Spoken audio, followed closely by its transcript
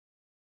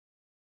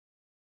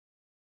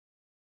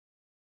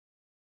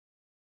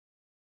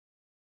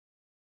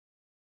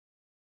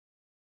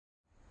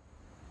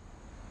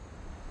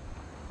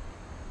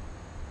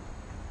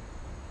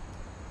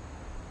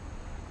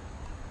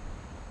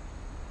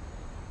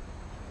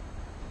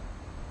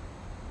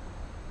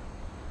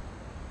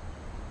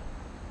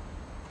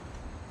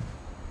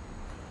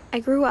I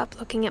grew up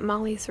looking at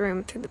Molly's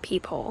room through the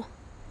peephole.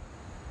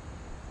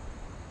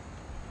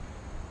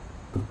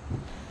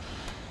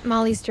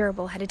 Molly's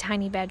gerbil had a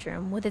tiny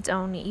bedroom with its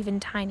own even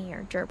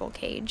tinier gerbil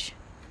cage.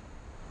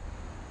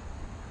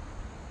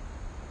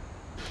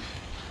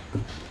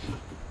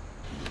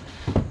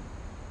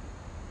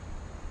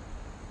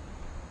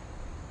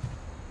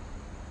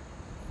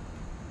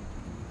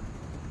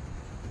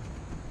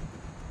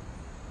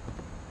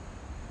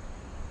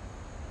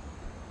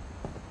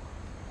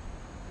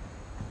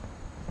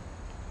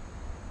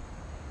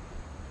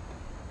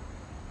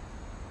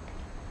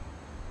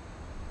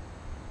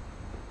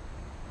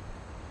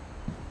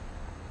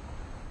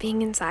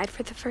 Being inside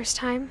for the first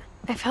time,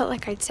 I felt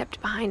like I'd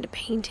stepped behind a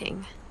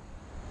painting.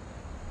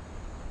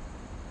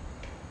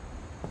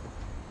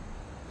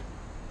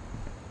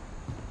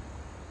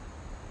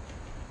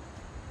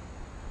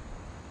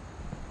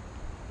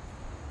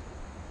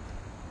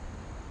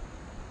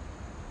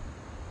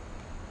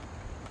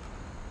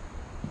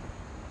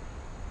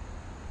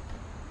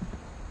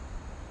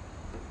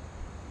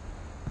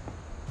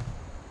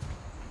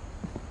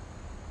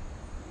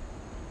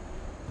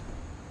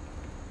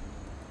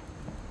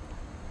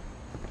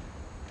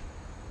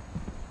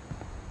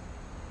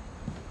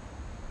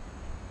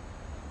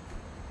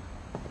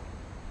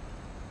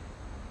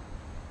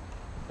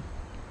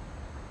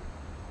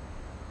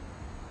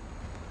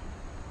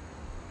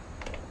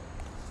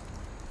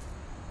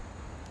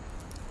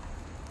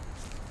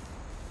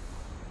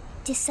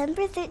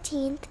 December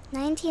 13th,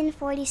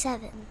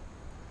 1947.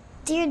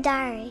 Dear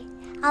Diary,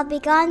 I'll be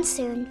gone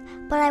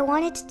soon, but I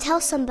wanted to tell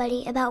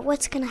somebody about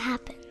what's gonna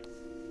happen.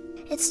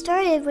 It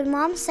started when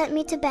Mom sent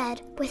me to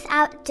bed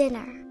without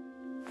dinner.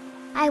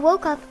 I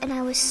woke up and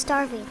I was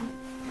starving,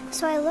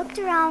 so I looked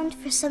around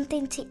for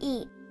something to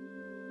eat.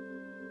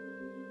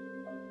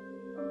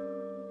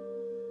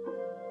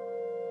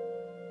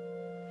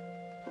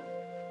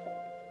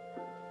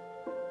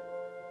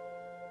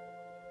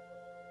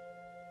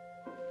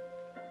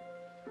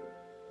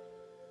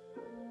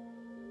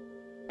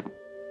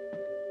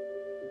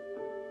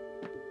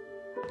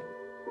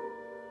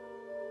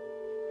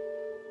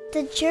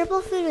 The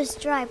gerbil food was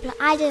dry, but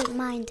I didn't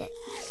mind it.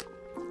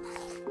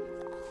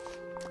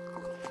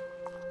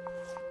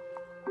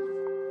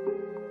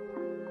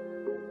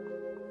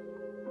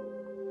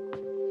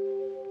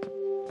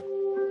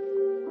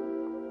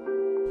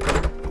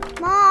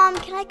 Mom,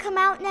 can I come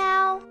out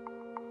now?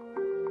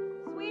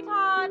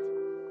 Sweetheart,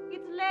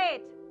 it's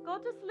late. Go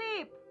to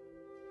sleep.